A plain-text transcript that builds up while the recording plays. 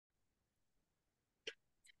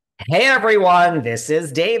Hey everyone, this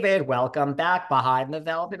is David. Welcome back behind the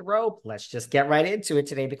velvet rope. Let's just get right into it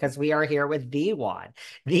today because we are here with the one,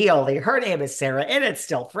 the only. Her name is Sarah, and it's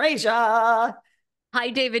still Frasier. Hi,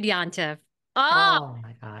 David Yontef. Oh, Oh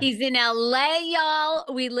my God. he's in LA,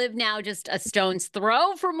 y'all. We live now just a stone's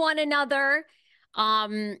throw from one another.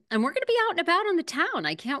 And we're gonna be out and about on the town.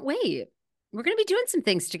 I can't wait. We're gonna be doing some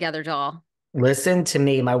things together, doll. Listen to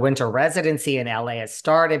me. My winter residency in LA has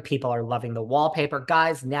started. People are loving the wallpaper.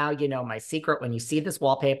 Guys, now you know my secret. When you see this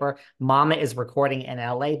wallpaper, Mama is recording in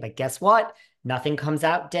LA, but guess what? Nothing comes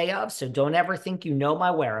out day of, so don't ever think you know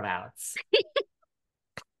my whereabouts.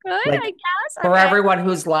 Good, I Like guess. for Okay. everyone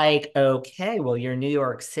who's like, okay, well, your New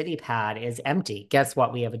York City pad is empty. Guess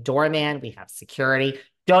what? We have a doorman, we have security.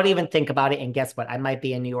 Don't even think about it. And guess what? I might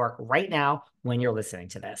be in New York right now when you're listening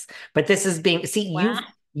to this. But this is being see, Wow.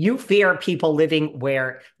 you fear people living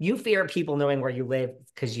where you fear people knowing where you live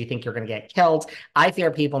because you think you're going to get killed. I fear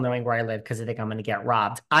people knowing where I live because I think I'm going to get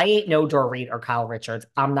robbed. I ain't no Dorit or Kyle Richards.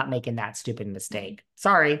 I'm not making that stupid mistake.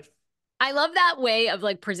 Sorry. I love that way of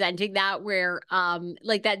like presenting that where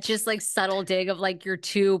like that just like subtle dig of like you're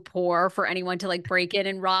too poor for anyone to like break in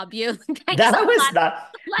and rob you. Thanks That a was lot. not,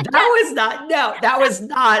 Let that that was not, no, that was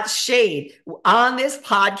not shade on this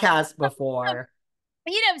podcast before.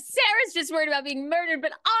 Sarah's just worried about being murdered,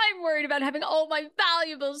 but I'm worried about having all my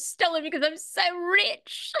valuables stolen because I'm so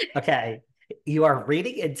rich. Okay. You are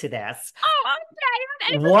reading into this. Oh,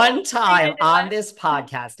 okay. Anyone One read time into on it? this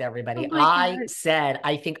podcast, Oh everybody, my I God. said,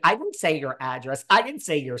 I think I didn't say your address. I didn't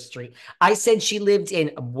say your street. I said she lived in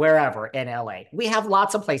wherever in LA. We have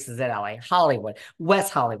lots of places in LA: Hollywood,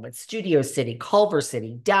 West Hollywood, Studio City, Culver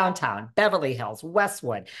City, downtown, Beverly Hills,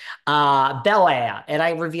 Westwood, Bel Air. And I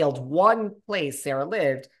revealed one place Sarah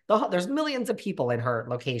lived. There's millions of people in her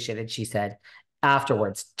location. And she said,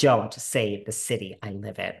 afterwards, don't say the city I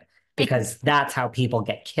live in because that's how people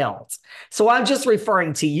get killed. So I'm just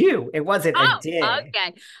referring to you. It wasn't a Oh, dig.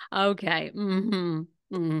 okay. Okay. We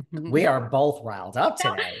Mm-hmm. are both riled up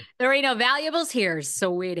today. There ain't no valuables here,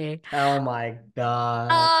 sweetie. Oh my God.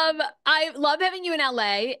 I love having you in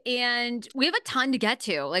LA and we have a ton to get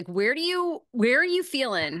to. Like, where are you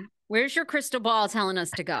feeling? Where's your crystal ball telling us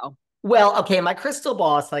to go? Well, okay, my crystal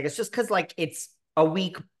ball is like, it's just because like it's a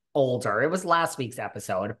week older. It was last week's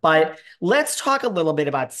episode, but let's talk a little bit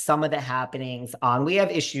about some of the happenings on. We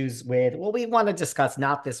have issues with, well, we want to discuss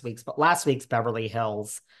not this week's, but last week's Beverly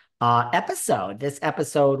Hills episode. This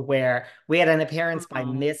episode where we had an appearance by Oh.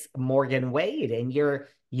 Miss Morgan Wade, and your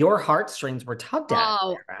heartstrings were tugged at,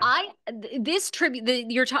 Oh, Sarah. I this tribute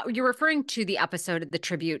you're referring to the episode of the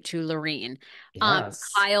tribute to Lorene, Yes.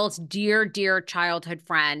 Kyle's dear childhood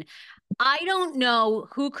friend. I don't know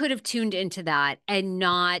who could have tuned into that and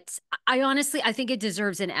not. I honestly, I think it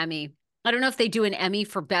deserves an Emmy. I don't know if they do an Emmy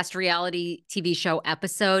for best reality TV show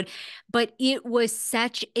episode, but it was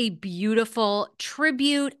such a beautiful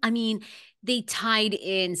tribute. I mean, they tied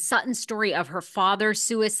in Sutton's story of her father's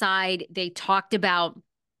suicide. They talked about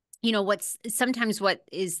what's sometimes what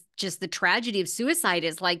is just the tragedy of suicide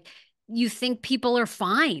is like you think people are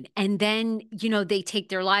fine and then they take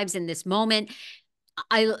their lives in this moment.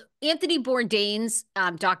 I Anthony Bourdain's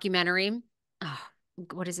documentary, oh,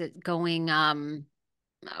 what is it going I'm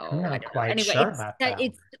oh, I not don't know. quite Anyway, sure about that.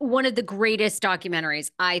 it's one of the greatest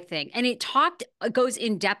documentaries, I think. And it goes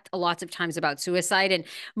in depth a lots of times about suicide. And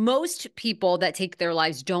most people that take their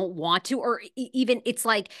lives don't want to, or even it's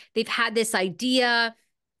like they've had this idea,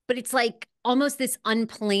 but it's like almost this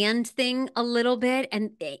unplanned thing a little bit.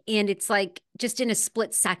 And it's like just in a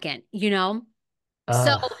split second. So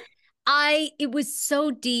Ugh. it was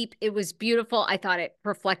so deep. It was beautiful. I thought it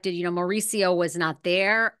reflected, Mauricio was not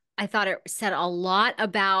there. I thought it said a lot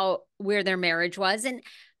about where their marriage was. And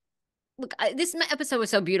look, this episode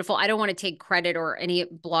was so beautiful. I don't want to take credit or any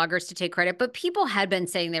bloggers to take credit, but people had been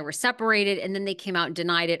saying they were separated and then they came out and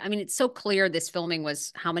denied it. I mean, it's so clear this filming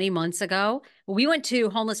was how many months ago? We went to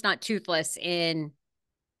Homeless Not Toothless in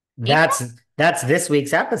April. That's this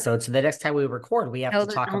week's episode. So the next time we record, we have to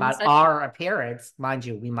talk Homeless about Not our appearance. Mind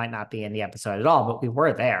you, we might not be in the episode at all, but we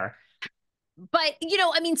were there. But,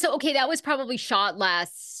 I mean, so, okay, that was probably shot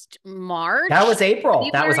last That March, was April.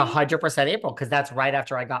 That was February. 100% April because that's right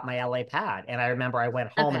after I got my LA pad. And I remember I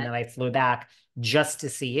went home and Okay. then I flew back just to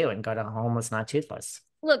see you and go to Homeless Not Toothless.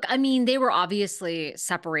 Look, I mean, they were obviously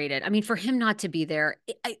separated. I mean, for him not to be there,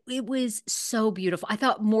 it was so beautiful. I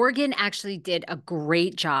thought Morgan actually did a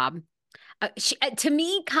great job. To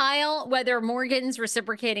me, Kyle, whether Morgan's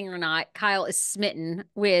reciprocating or not, Kyle is smitten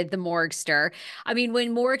with the Morgster. I mean,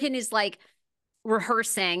 when Morgan is like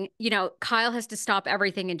rehearsing, Kyle has to stop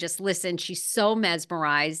everything and just listen. She's so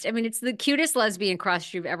mesmerized. I mean, it's the cutest lesbian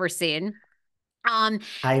crush you've ever seen. Um,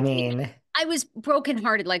 I mean, I was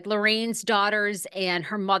brokenhearted, like Lorraine's daughters and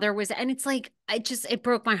her mother was, and it's like, it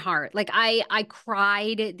broke my heart. Like I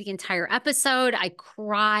cried the entire episode. I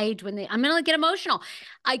cried when I'm going to get emotional.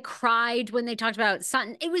 I cried when they talked about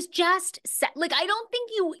Sutton. It was just like, I don't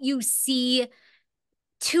think you see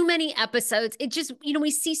too many episodes. It just,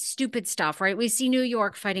 we see stupid stuff, right? We see New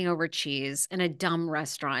York fighting over cheese in a dumb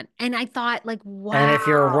restaurant. And I thought, like, and wow, if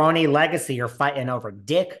you're a Roni Legacy, you're fighting over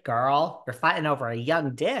Dick, girl. You're fighting over a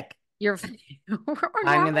young Dick. you're or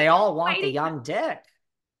I mean, normal they all want the fighting. young Dick.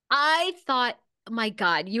 I thought, my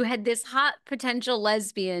God, you had this hot potential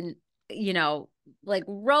lesbian, you know, like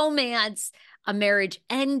romance, a marriage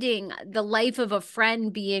ending, the life of a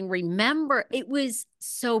friend being remembered. It was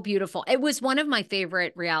so beautiful. It was one of my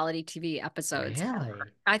favorite reality TV episodes ever. Really?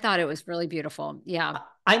 I thought it was really beautiful. Yeah.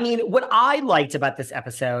 I mean, what I liked about this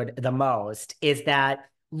episode the most is that,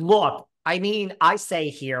 look, I mean, I say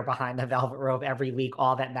here behind the velvet rope every week,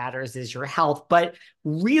 all that matters is your health. But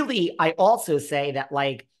really, I also say that,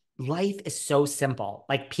 like, life is so simple.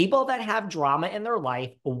 Like, people that have drama in their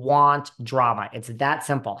life want drama. It's that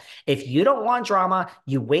simple. If you don't want drama,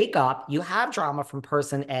 you wake up, you have drama from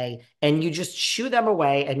person A, and you just shoo them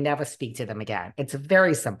away and never speak to them again. It's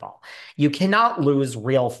very simple. You cannot lose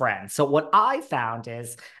real friends. So what I found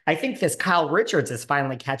is, I think this Kyle Richards is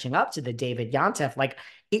finally catching up to the David Yontef. Like,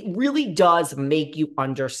 it really does make you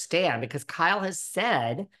understand, because Kyle has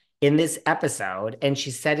said in this episode, and she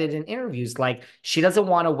said it in interviews, like, she doesn't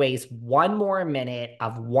want to waste one more minute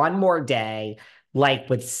of one more day, like,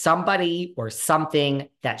 with somebody or something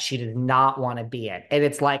that she did not want to be in. And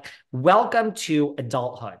it's like, welcome to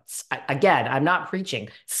adulthood. Again, I'm not preaching.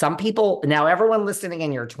 Some people, now everyone listening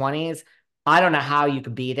in your 20s, I don't know how you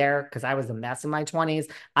could be there, because I was a mess in my 20s.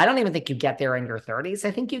 I don't even think you get there in your 30s. I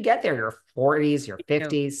think you get there your 40s, your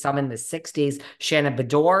 50s, some in the 60s. Shannon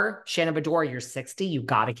Beador, you're 60. You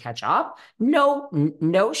got to catch up.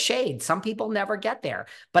 No shade. Some people never get there.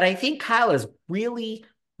 But I think Kyle has really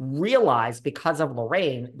realized, because of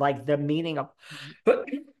Lorraine, like, the meaning of,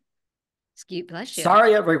 Bless you.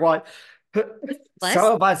 sorry, everyone. Some Bless.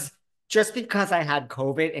 of us, just because I had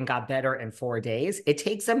COVID and got better in 4 days, it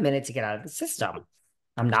takes a minute to get out of the system.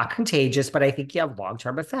 I'm not contagious, but I think you have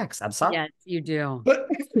long-term effects. I'm sorry. Yes, you do.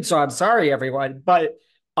 So I'm sorry, everyone. But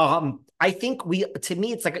I think to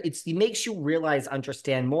me, it's like, it makes you realize,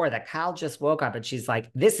 understand more, that Kyle just woke up and she's like,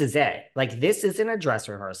 this is it. Like, this isn't a dress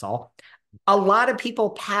rehearsal. A lot of people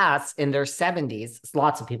pass in their 70s.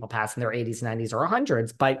 Lots of people pass in their 80s, 90s, or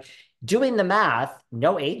 100s. But doing the math,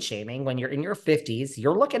 no age shaming, when you're in your 50s,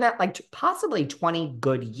 you're looking at like possibly 20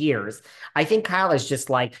 good years. I think Kyle is just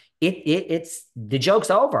like, it's the joke's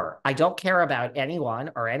over. I don't care about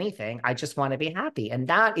anyone or anything. I just want to be happy. And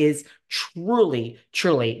that is truly,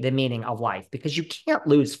 truly the meaning of life, because you can't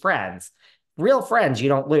lose friends. Real friends, you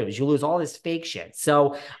don't lose. You lose all this fake shit.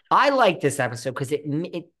 So I like this episode because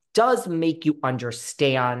it does make you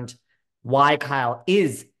understand why Kyle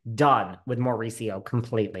is done with Mauricio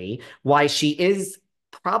completely, why she is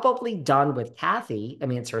probably done with Kathy. I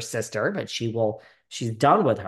mean, it's her sister, but she's done with her.